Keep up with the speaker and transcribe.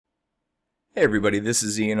Hey everybody, this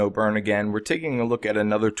is Ian O'Byrne again. We're taking a look at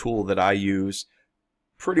another tool that I use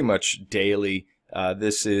pretty much daily.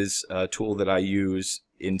 This is a tool that I use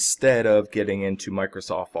instead of getting into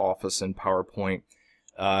Microsoft Office and PowerPoint.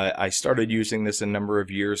 I started using this a number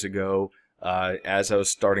of years ago as I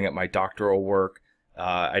was starting at my doctoral work.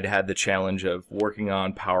 I'd had the challenge of working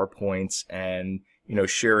on PowerPoints and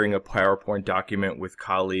sharing a PowerPoint document with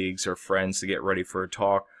colleagues or friends to get ready for a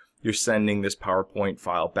talk. You're sending this PowerPoint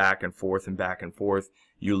file back and forth and back and forth.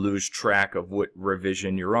 You lose track of what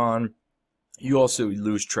revision you're on. You also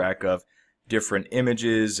lose track of different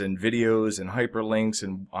images and videos and hyperlinks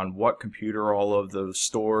and on what computer all of those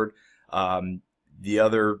stored. The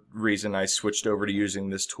other reason I switched over to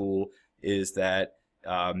using this tool is that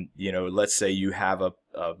let's say you have a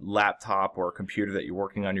laptop or a computer that you're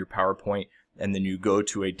working on your PowerPoint, and then you go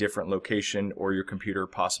to a different location, or your computer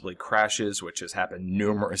possibly crashes, which has happened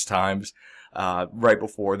numerous times right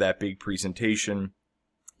before that big presentation.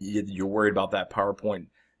 You're worried about that PowerPoint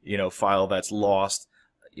file that's lost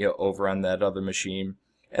over on that other machine.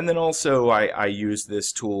 And then also I use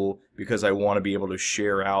this tool because I want to be able to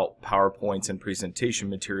share out PowerPoints and presentation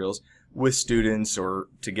materials with students, or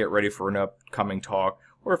to get ready for an upcoming talk,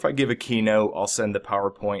 or if I give a keynote, I'll send the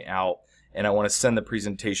PowerPoint out, and I want to send the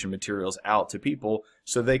presentation materials out to people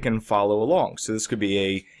so they can follow along. So this could be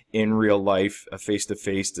a in real life, a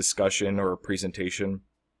face-to-face discussion or a presentation,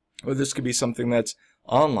 or this could be something that's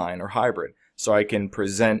online or hybrid. So I can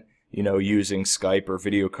present using Skype or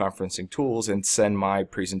video conferencing tools and send my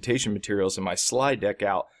presentation materials and my slide deck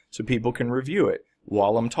out so people can review it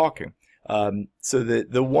while I'm talking. So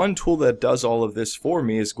the one tool that does all of this for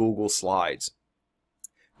me is Google Slides.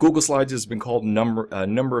 Google Slides has been called a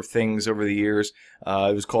number of things over the years.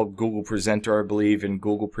 It was called Google Presenter, I believe, and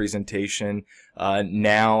Google Presentation.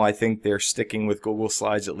 Now I think they're sticking with Google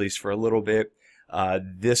Slides at least for a little bit.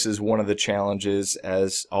 This is one of the challenges,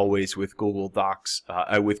 as always with Google Docs,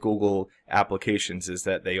 with Google applications, is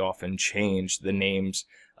that they often change the names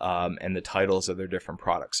and the titles of their different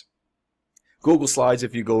products. Google Slides,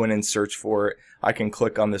 if you go in and search for it, I can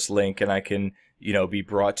click on this link and I can be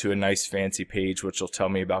brought to a nice fancy page which will tell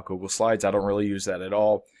me about Google Slides. I don't really use that at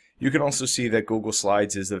all. You can also see that Google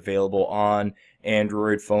Slides is available on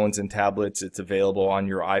Android phones and tablets. It's available on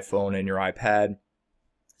your iPhone and your iPad.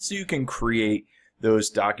 So you can create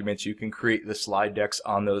those documents. You can create the slide decks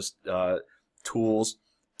on those tools.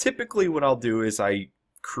 Typically what I'll do is I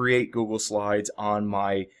create Google Slides on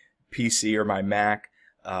my PC or my Mac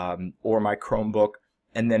or my Chromebook,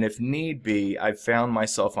 and then if need be, I've found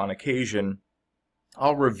myself on occasion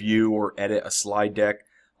I'll review or edit a slide deck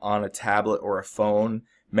on a tablet or a phone.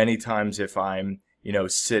 Many times if I'm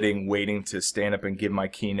sitting waiting to stand up and give my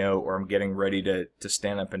keynote, or I'm getting ready to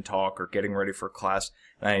stand up and talk, or getting ready for class,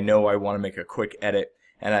 and I know I want to make a quick edit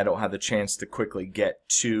and I don't have the chance to quickly get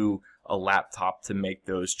to a laptop to make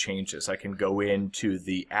those changes, I can go into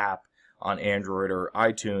the app on Android or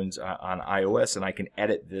iTunes on iOS, and I can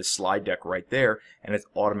edit this slide deck right there, and it's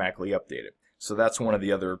automatically updated. So that's one of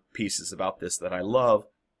the other pieces about this that I love,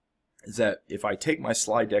 is that if I take my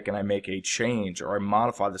slide deck and I make a change or I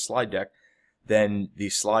modify the slide deck, then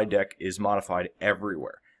the slide deck is modified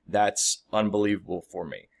everywhere. That's unbelievable for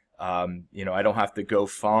me. I don't have to go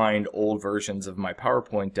find old versions of my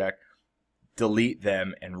PowerPoint deck, delete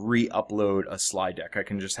them, and re-upload a slide deck. I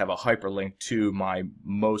can just have a hyperlink to my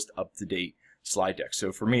most up-to-date slide deck.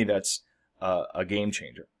 So for me, that's a game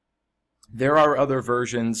changer. There are other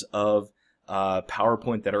versions of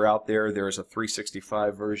PowerPoint that are out there. There's a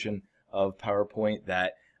 365 version of PowerPoint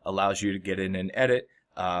that allows you to get in and edit.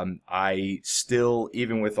 I still,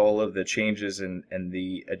 even with all of the changes and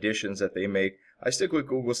the additions that they make, I stick with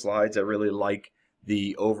Google Slides. I really like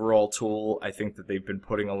the overall tool. I think that they've been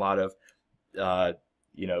putting a lot of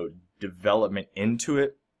development into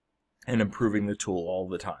it and improving the tool all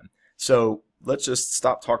the time. So let's just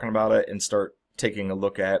stop talking about it and start taking a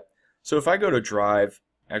look at it. So if I go to Drive,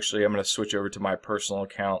 actually I'm going to switch over to my personal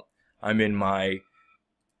account. I'm in my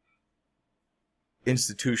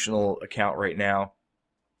institutional account right now.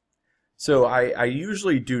 So I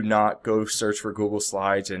usually do not go search for Google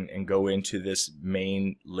Slides and go into this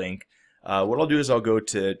main link. What I'll do is I'll go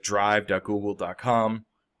to drive.google.com,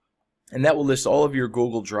 and that will list all of your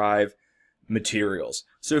Google Drive materials.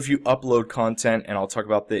 So if you upload content, and I'll talk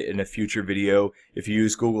about that in a future video, if you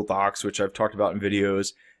use Google Docs, which I've talked about in videos,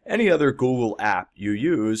 any other Google app you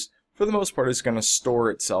use, for the most part, is going to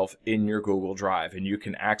store itself in your Google Drive, and you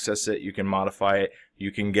can access it, you can modify it,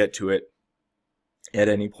 you can get to it at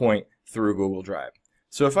any point through Google Drive.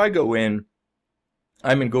 So if I go in,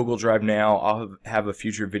 I'm in Google Drive now. I'll have a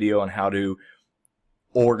future video on how to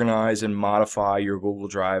organize and modify your Google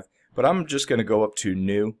Drive. But I'm just going to go up to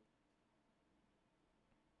New.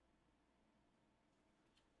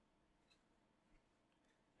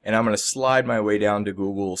 And I'm going to slide my way down to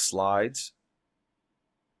Google Slides.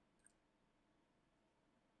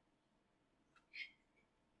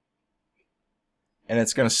 And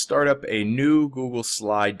it's going to start up a new Google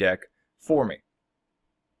slide deck for me.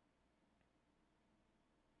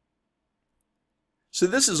 So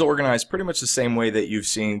this is organized pretty much the same way that you've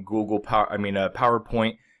seen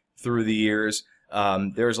PowerPoint through the years.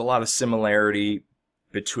 There's a lot of similarity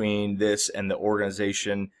between this and the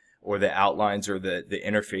organization or the outlines or the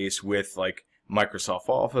interface with like Microsoft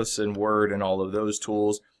Office and Word and all of those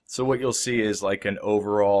tools. So what you'll see is like an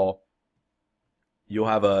overall, you'll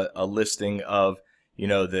have a listing of, you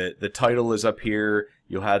know, the title is up here,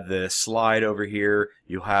 you'll have the slide over here,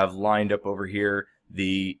 you'll have lined up over here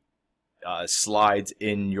the slides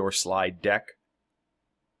in your slide deck.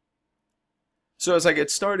 So as I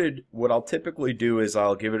get started, what I'll typically do is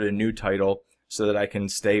I'll give it a new title so that I can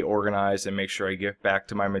stay organized and make sure I get back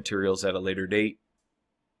to my materials at a later date.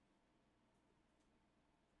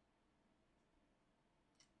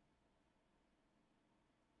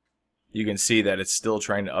 You can see that it's still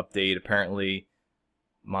trying to update. Apparently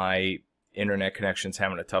my internet connection's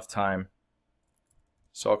having a tough time.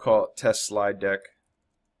 So I'll call it Test Slide Deck.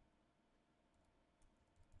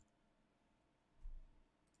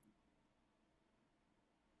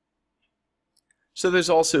 So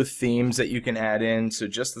there's also themes that you can add in. So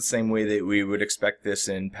just the same way that we would expect this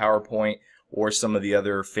in PowerPoint or some of the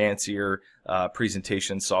other fancier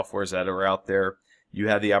presentation softwares that are out there, you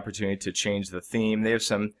have the opportunity to change the theme. They have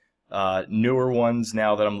some newer ones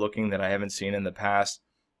now that I'm looking that I haven't seen in the past.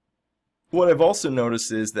 What I've also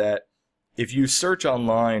noticed is that if you search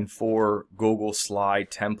online for Google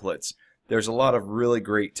Slide templates, there's a lot of really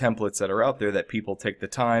great templates that are out there that people take the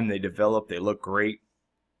time, they develop, they look great,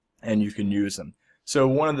 and you can use them. So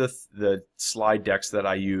one of the slide decks that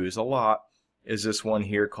I use a lot is this one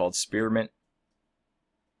here called Spearmint.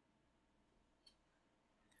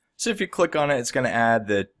 So if you click on it, it's going to add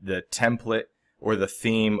the template or the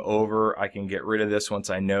theme over. I can get rid of this once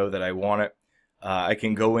I know that I want it. I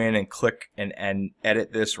can go in and click and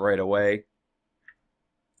edit this right away.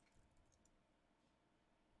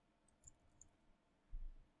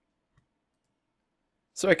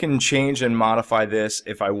 So I can change and modify this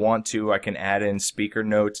if I want to. I can add in speaker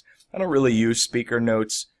notes. I don't really use speaker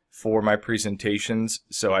notes for my presentations,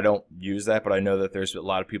 so I don't use that, but I know that there's a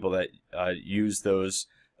lot of people that use those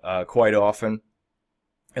quite often.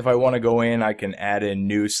 If I want to go in, I can add in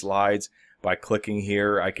new slides by clicking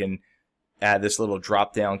here. I can add this little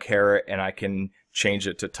drop down caret and I can change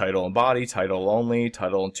it to title and body, title only,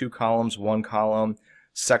 title in 2 columns, 1 column,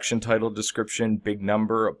 section title description, big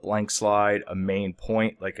number, a blank slide, a main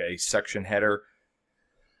point like a section header.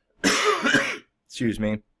 Excuse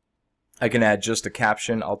me. I can add just a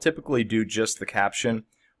caption. I'll typically do just the caption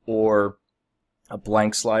or a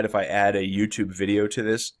blank slide if I add a YouTube video to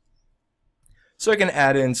this. So I can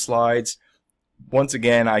add in slides. Once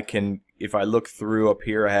again, I can, if I look through up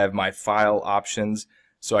here, I have my file options.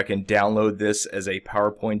 So I can download this as a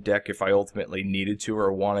PowerPoint deck if I ultimately needed to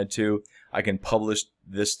or wanted to. I can publish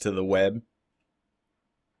this to the web.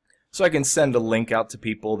 So I can send a link out to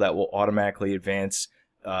people that will automatically advance,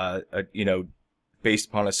 based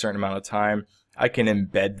upon a certain amount of time. I can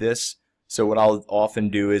embed this. So what I'll often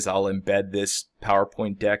do is I'll embed this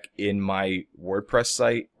PowerPoint deck in my WordPress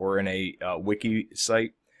site or in a wiki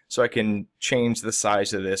site. So I can change the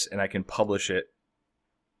size of this and I can publish it.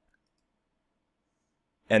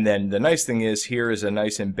 And then the nice thing is here is a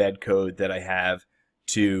nice embed code that I have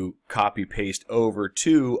to copy paste over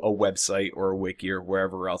to a website or a wiki or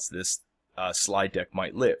wherever else this slide deck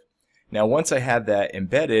might live. Now once I have that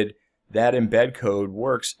embedded, that embed code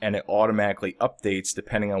works and it automatically updates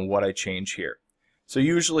depending on what I change here. So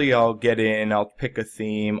usually I'll get in, I'll pick a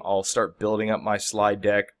theme, I'll start building up my slide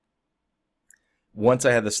deck. Once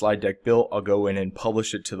I have the slide deck built, I'll go in and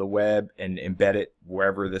publish it to the web and embed it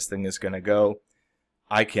wherever this thing is going to go.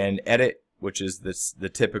 I can edit, which is the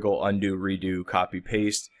typical undo, redo, copy,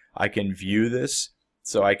 paste. I can view this,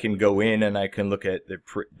 so I can go in and I can look at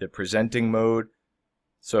the presenting mode.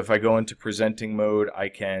 So if I go into presenting mode, I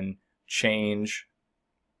can change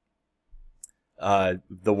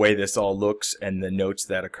the way this all looks and the notes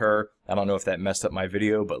that occur. I don't know if that messed up my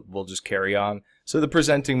video, but we'll just carry on. So the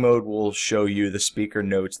presenting mode will show you the speaker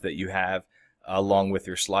notes that you have along with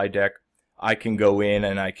your slide deck. I can go in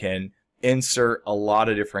and I can insert a lot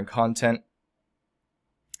of different content.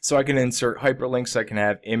 So I can insert hyperlinks, I can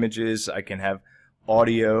have images, I can have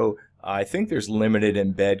audio. I think there's limited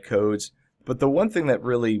embed codes. But the one thing that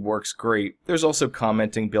really works great, there's also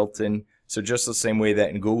commenting built in. So just the same way that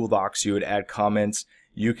in Google Docs you would add comments,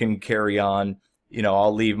 you can carry on. You know,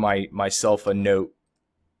 I'll leave myself a note.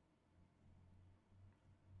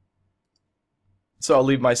 So I'll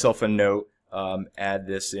leave myself a note, add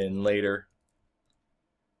this in later.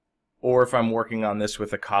 Or if I'm working on this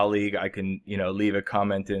with a colleague, I can, you know, leave a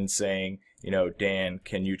comment in saying, you know, Dan,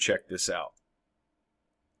 can you check this out?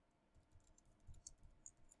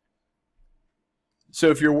 So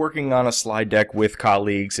if you're working on a slide deck with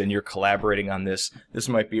colleagues and you're collaborating on this, this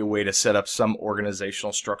might be a way to set up some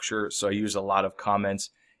organizational structure. So I use a lot of comments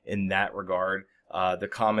in that regard. The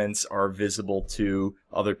comments are visible to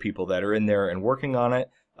other people that are in there and working on it.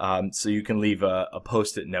 So you can leave a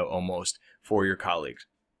post-it note almost for your colleagues.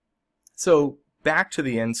 So back to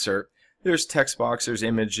the insert, there's text box, there's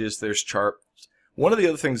images, there's charts. One of the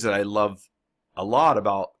other things that I love a lot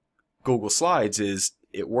about Google Slides is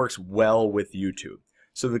it works well with YouTube.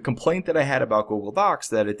 So the complaint that I had about Google Docs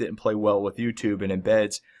that it didn't play well with YouTube and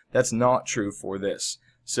embeds, that's not true for this.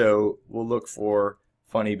 So we'll look for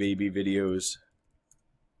funny baby videos,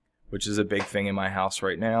 which is a big thing in my house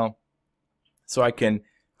right now. So I can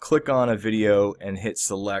click on a video and hit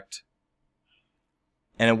select,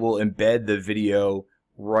 and it will embed the video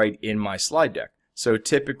right in my slide deck. So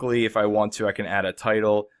typically if I want to, I can add a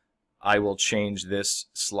title. I will change this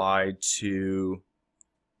slide to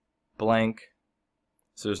blank.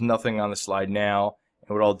 So there's nothing on the slide now.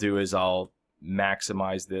 And what I'll do is I'll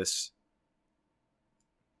maximize this.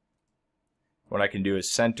 What I can do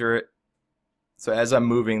is center it. So as I'm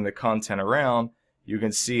moving the content around, you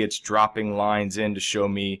can see it's dropping lines in to show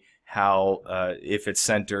me how, if it's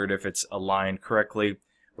centered, if it's aligned correctly.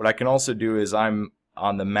 What I can also do is I'm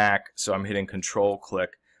on the Mac, so I'm hitting Control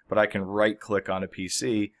click, but I can right click on a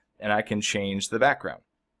PC and I can change the background.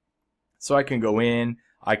 So I can go in,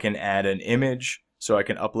 I can add an image, so I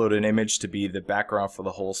can upload an image to be the background for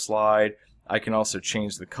the whole slide. I can also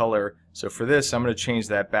change the color. So for this, I'm going to change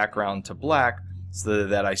that background to black so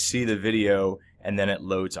that I see the video and then it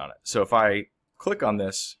loads on it. So if I click on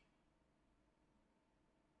this,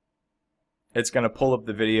 it's going to pull up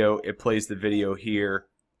the video. It plays the video here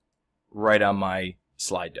right on my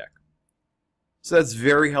slide deck. So that's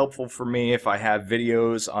very helpful for me if I have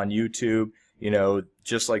videos on YouTube. You know,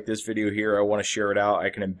 just like this video here, I want to share it out. I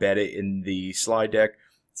can embed it in the slide deck.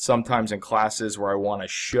 Sometimes in classes where I want to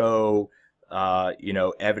show, you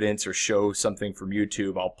know, evidence or show something from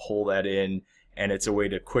YouTube, I'll pull that in, and it's a way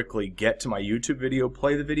to quickly get to my YouTube video,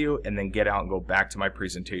 play the video, and then get out and go back to my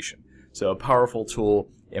presentation. So a powerful tool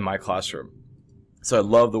in my classroom. So I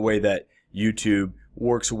love the way that YouTube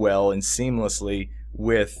works well and seamlessly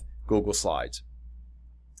with Google Slides.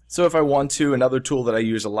 So if I want to, another tool that I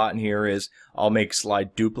use a lot in here is I'll make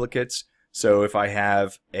slide duplicates. So if I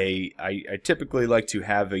have I typically like to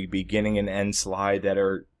have a beginning and end slide that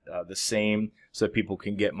are the same, so that people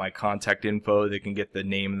can get my contact info, they can get the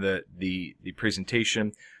name of the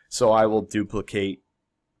presentation. So I will duplicate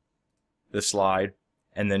the slide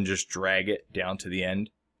and then just drag it down to the end.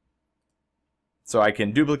 So I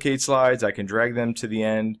can duplicate slides, I can drag them to the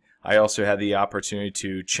end. I also have the opportunity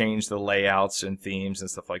to change the layouts and themes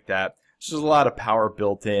and stuff like that. So there's a lot of power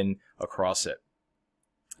built in across it.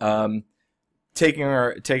 Taking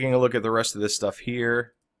a look at the rest of this stuff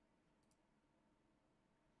here.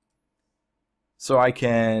 So I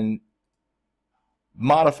can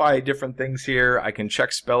modify different things here. I can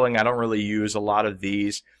check spelling. I don't really use a lot of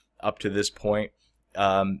these up to this point.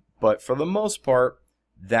 But for the most part,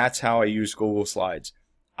 that's how I use Google Slides.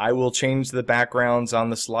 I will change the backgrounds on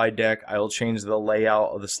the slide deck. I will change the layout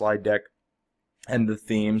of the slide deck and the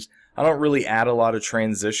themes. I don't really add a lot of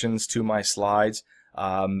transitions to my slides.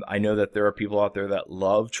 I know that there are people out there that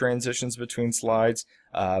love transitions between slides.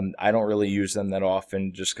 I don't really use them that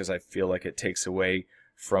often just because I feel like it takes away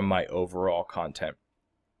from my overall content.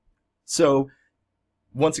 So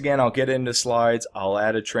once again, I'll get into slides. I'll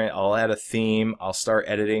add a theme. I'll start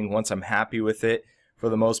editing once I'm happy with it. For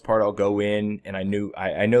the most part, I'll go in, and I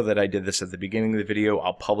know that I did this at the beginning of the video.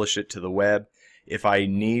 I'll publish it to the web. If I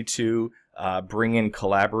need to bring in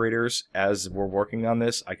collaborators as we're working on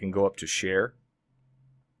this, I can go up to share.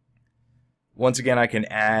 Once again, I can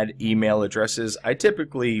add email addresses. I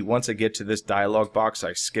typically, once I get to this dialog box,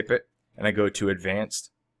 I skip it and I go to advanced.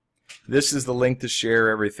 This is the link to share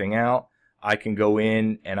everything out. I can go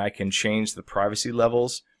in and I can change the privacy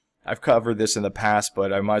levels. I've covered this in the past,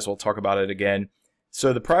 but I might as well talk about it again.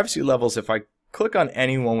 So the privacy levels, if I click on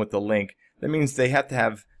anyone with the link, that means they have to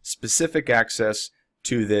have specific access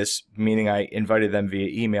to this, meaning I invited them via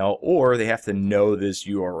email, or they have to know this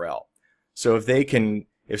URL. So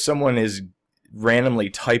if someone is randomly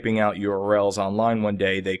typing out URLs online one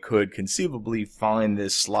day, they could conceivably find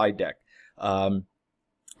this slide deck.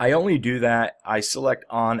 I only do that, I select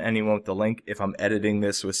on anyone with the link if I'm editing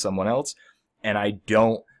this with someone else and I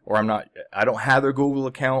don't have their Google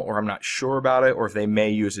account, or I'm not sure about it, or if they may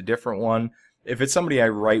use a different one. If it's somebody I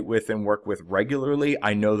write with and work with regularly,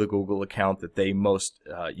 I know the Google account that they most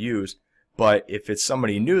use. But if it's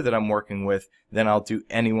somebody new that I'm working with, then I'll do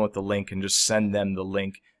anyone with the link and just send them the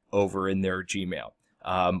link over in their Gmail.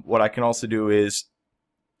 What I can also do is,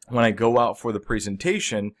 when I go out for the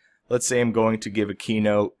presentation, let's say I'm going to give a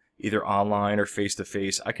keynote either online or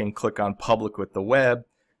face-to-face, I can click on public with the web,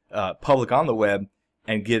 public on the web,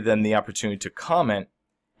 and give them the opportunity to comment.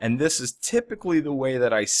 And this is typically the way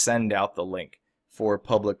that I send out the link for a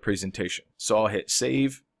public presentation. So I'll hit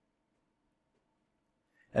save.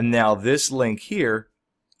 And now this link here,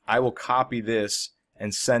 I will copy this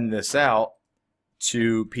and send this out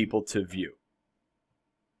to people to view.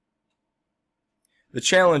 The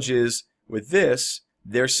challenge is with this,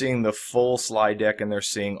 they're seeing the full slide deck and they're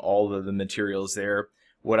seeing all of the materials there.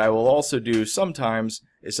 What I will also do sometimes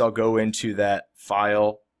is I'll go into that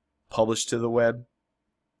file, publish to the web,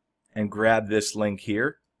 and grab this link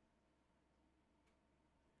here.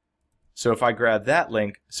 So if I grab that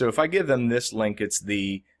link, so if I give them this link, it's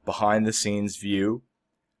the behind the scenes view.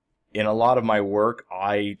 In a lot of my work,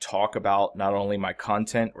 I talk about not only my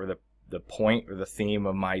content or the point or the theme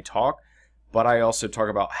of my talk, but I also talk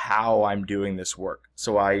about how I'm doing this work.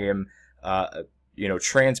 So I am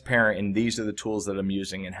transparent, and these are the tools that I'm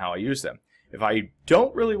using and how I use them. If I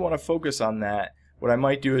don't really want to focus on that, what I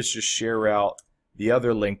might do is just share out the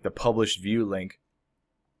other link, the published view link,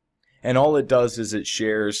 and all it does is it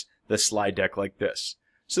shares the slide deck like this.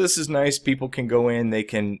 So this is nice. People can go in, they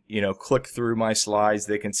can click through my slides,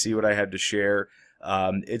 they can see what I have to share.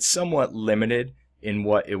 It's somewhat limited in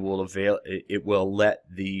what it will let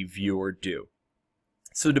the viewer do.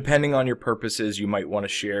 So depending on your purposes, you might want to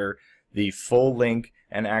share the full link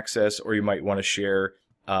and access, or you might want to share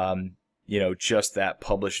just that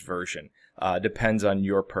published version. Depends on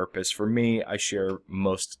your purpose. For me, I share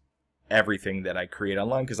most everything that I create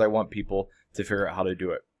online because I want people to figure out how to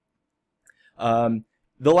do it.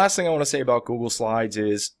 The last thing I want to say about Google Slides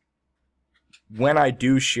is when I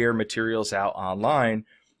do share materials out online,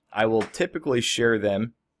 I will typically share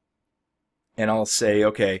them and I'll say,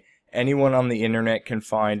 okay, anyone on the internet can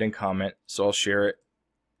find and comment, so I'll share it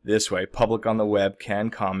this way. Public on the web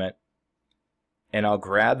can comment, and I'll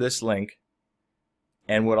grab this link,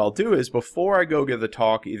 and what I'll do is before I go give the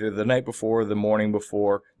talk, either the night before or the morning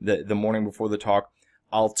before the talk,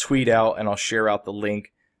 I'll tweet out and I'll share out the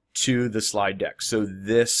link to the slide deck. So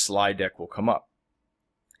this slide deck will come up.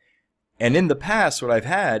 And in the past, what I've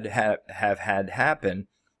had happen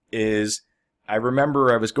is, I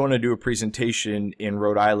remember I was going to do a presentation in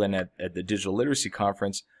Rhode Island at the Digital Literacy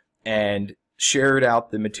Conference and shared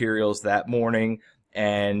out the materials that morning,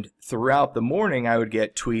 and throughout the morning I would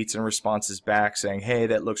get tweets and responses back saying, hey,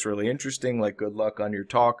 that looks really interesting, like good luck on your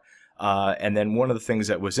talk. And then one of the things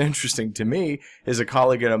that was interesting to me is a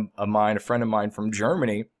colleague of mine, a friend of mine from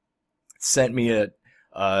Germany, sent me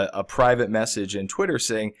a private message in Twitter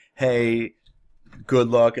saying, hey, good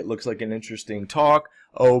luck, it looks like an interesting talk.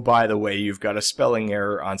 Oh, by the way, you've got a spelling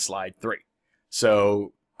error on slide 3.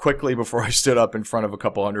 So quickly, before I stood up in front of a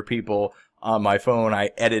couple hundred people on my phone, I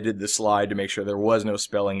edited the slide to make sure there was no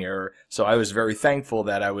spelling error. So I was very thankful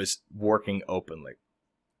that I was working openly.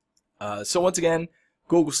 So once again,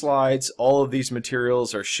 Google Slides, all of these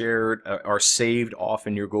materials are shared, are saved off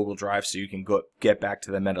in your Google Drive, so you can get back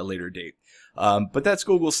to them at a later date. But that's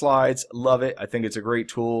Google Slides. Love it. I think it's a great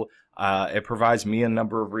tool. It provides me a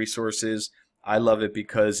number of resources. I love it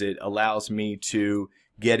because it allows me to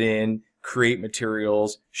get in, create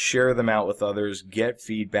materials, share them out with others, get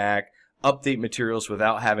feedback, update materials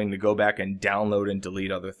without having to go back and download and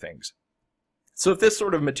delete other things. So if this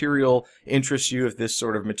sort of material interests you, if this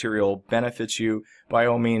sort of material benefits you, by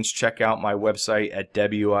all means check out my website at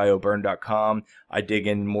wioburn.com. I dig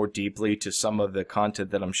in more deeply to some of the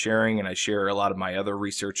content that I'm sharing, and I share a lot of my other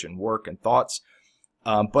research and work and thoughts.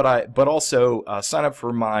 But also sign up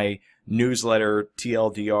for my newsletter,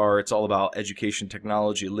 TLDR. It's all about education,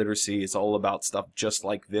 technology, literacy. It's all about stuff just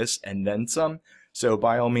like this and then some. So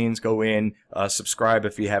by all means, go in, subscribe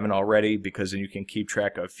if you haven't already, because then you can keep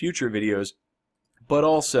track of future videos, but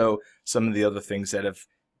also some of the other things that have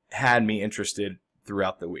had me interested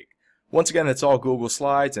throughout the week. Once again, that's all Google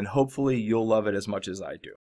Slides, and hopefully you'll love it as much as I do.